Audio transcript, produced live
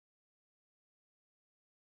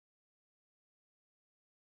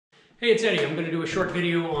Hey, it's Eddie. I'm going to do a short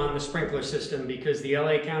video on the sprinkler system because the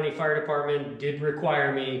LA County Fire Department did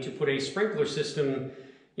require me to put a sprinkler system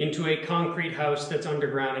into a concrete house that's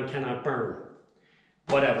underground and cannot burn.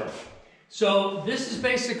 Whatever. So this is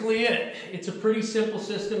basically it. It's a pretty simple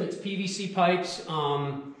system. It's PVC pipes. These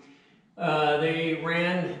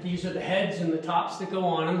are the heads and the tops that go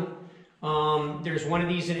on them. There's one of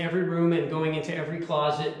these in every room and going into every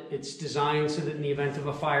closet. It's designed so that in the event of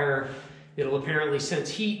a fire, it'll apparently sense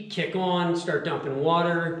heat, kick on, start dumping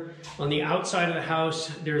water. On the outside of the house,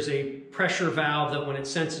 there's a pressure valve that when it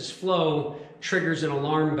senses flow, triggers an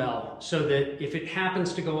alarm bell so that if it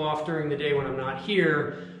happens to go off during the day when I'm not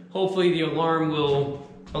here, hopefully the alarm will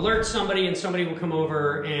alert somebody and somebody will come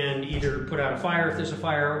over and either put out a fire if there's a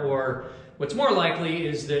fire, or what's more likely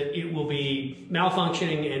is that it will be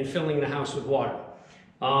malfunctioning and filling the house with water.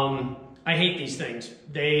 I hate these things.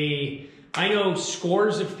 I know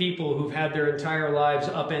scores of people who've had their entire lives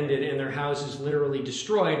upended and their houses literally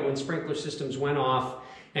destroyed when sprinkler systems went off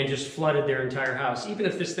and just flooded their entire house. Even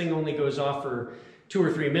if this thing only goes off for 2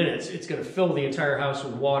 or 3 minutes, it's going to fill the entire house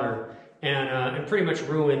with water and pretty much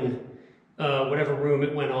ruin whatever room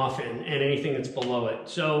it went off in and anything that's below it.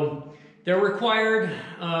 So they're required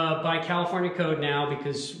by California code now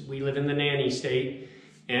because we live in the nanny state.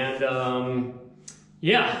 And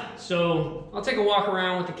yeah, so I'll take a walk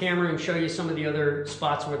around with the camera and show you some of the other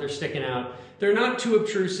spots where they're sticking out. They're not too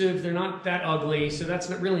obtrusive, they're not that ugly, so that's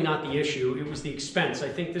really not the issue. It was the expense. I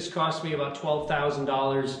think this cost me about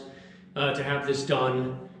 $12,000 to have this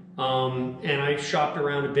done. And I shopped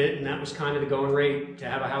around a bit, and that was kind of the going rate. To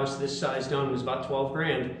have a house this size done was about 12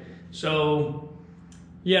 grand. So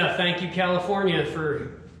yeah, thank you California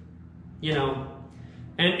for, you know,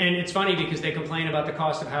 and it's funny because they complain about the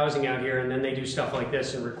cost of housing out here and then they do stuff like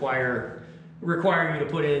this and require you to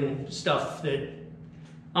put in stuff that,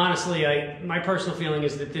 honestly, my personal feeling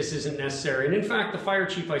is that this isn't necessary. And in fact, the fire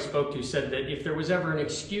chief I spoke to said that if there was ever an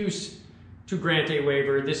excuse to grant a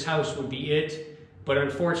waiver, this house would be it. But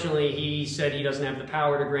unfortunately, he said he doesn't have the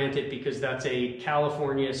power to grant it because that's a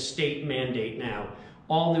California state mandate now.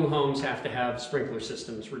 All new homes have to have sprinkler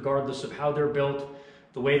systems, regardless of how they're built,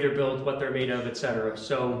 the way they're built, what they're made of, etc.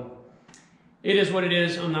 So it is what it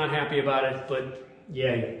is. I'm not happy about it, but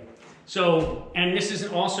yay. So, and this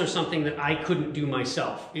isn't also something that I couldn't do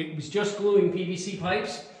myself. It was just gluing PVC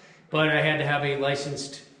pipes, but I had to have a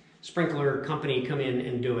licensed sprinkler company come in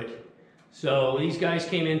and do it. So these guys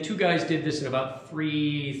came in, 2 guys did this in about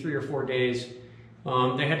three or 4 days.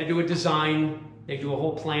 They had to do a design, they do a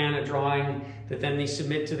whole plan, a drawing, that then they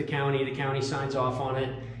submit to the county signs off on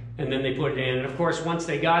it, and then they put it in. And of course, once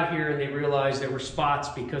they got here and they realized there were spots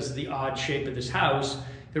because of the odd shape of this house,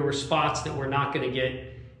 there were spots that were not gonna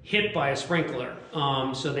get hit by a sprinkler.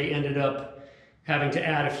 So they ended up having to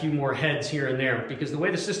add a few more heads here and there, because the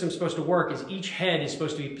way the system's supposed to work is each head is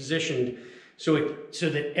supposed to be positioned so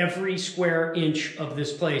that every square inch of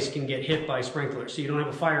this place can get hit by sprinklers. So you don't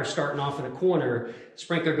have a fire starting off in a corner,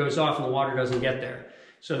 sprinkler goes off and the water doesn't get there.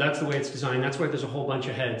 So that's the way it's designed. That's why there's a whole bunch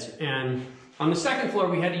of heads. And on the second floor,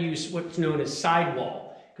 we had to use what's known as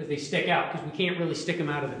sidewall because they stick out, because we can't really stick them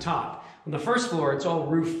out of the top. On the first floor, it's all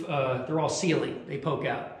roof, they're all ceiling, they poke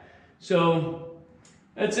out. So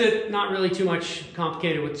that's it. Not really too much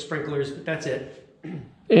complicated with the sprinklers, but that's it.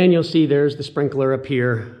 And you'll see there's the sprinkler up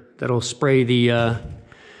here that'll spray the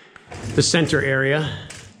center area.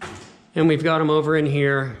 And we've got them over in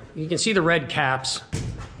here. You can see the red caps.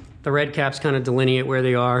 The red caps kind of delineate where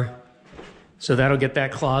they are. So that'll get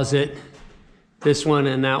that closet. This one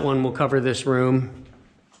and that one will cover this room.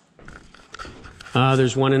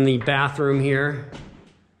 There's one in the bathroom here.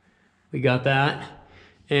 We got that.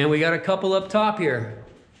 And we got a couple up top here.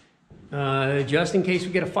 Just in case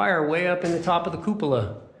we get a fire way up in the top of the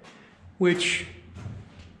cupola, which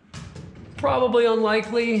probably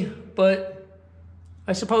unlikely, but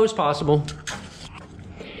I suppose possible.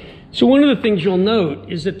 So one of the things you'll note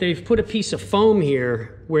is that they've put a piece of foam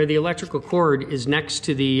here where the electrical cord is next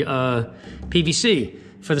to the PVC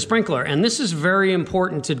for the sprinkler. And this is very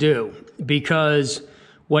important to do because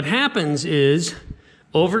what happens is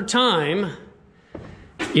over time,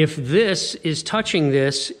 if this is touching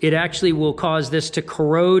this, it actually will cause this to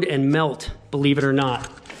corrode and melt, believe it or not.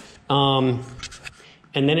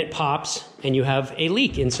 And then it pops and you have a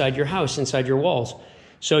leak inside your house, inside your walls.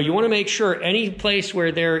 So you want to make sure any place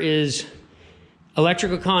where there is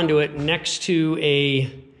electrical conduit next to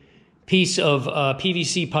a piece of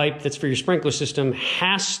PVC pipe that's for your sprinkler system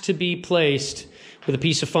has to be placed with a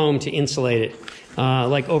piece of foam to insulate it.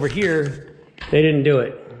 Like over here, they didn't do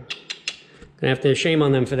it. Gonna have to shame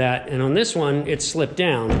on them for that. And on this one, it slipped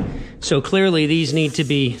down. So clearly these need to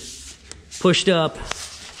be pushed up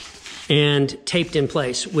and taped in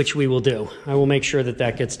place, which we will do. I will make sure that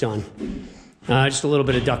that gets done. Just a little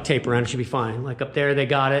bit of duct tape around, it should be fine. Like up there, they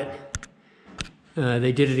got it.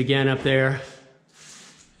 They did it again up there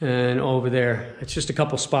and over there. It's just a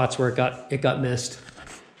couple spots where it got missed.